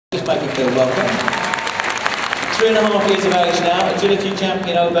Just make her feel welcome. 3.5 years of age now, agility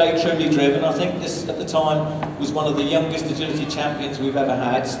champion Obay, truly driven. I think this at the time was one of the youngest agility champions we've ever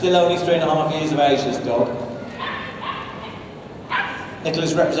had. Still only 3.5 years of age, this dog.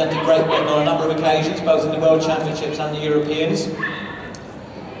 Nicola's represented Great Britain on a number of occasions, both in the World Championships and the Europeans.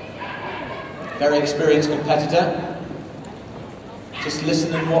 Very experienced competitor. Just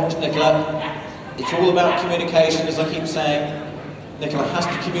listen and watch Nicola. It's all about communication, as I keep saying. Nicola has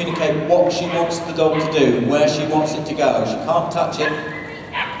to communicate what she wants the dog to do, where she wants it to go. She can't touch it.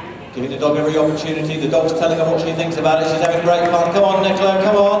 Giving the dog every opportunity. The dog's telling her what she thinks about it. She's having great fun. Come on, Nicola,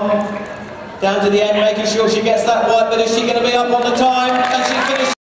 come on. Down to the end, making sure she gets that white, but is she going to be up on the time? Can she finish?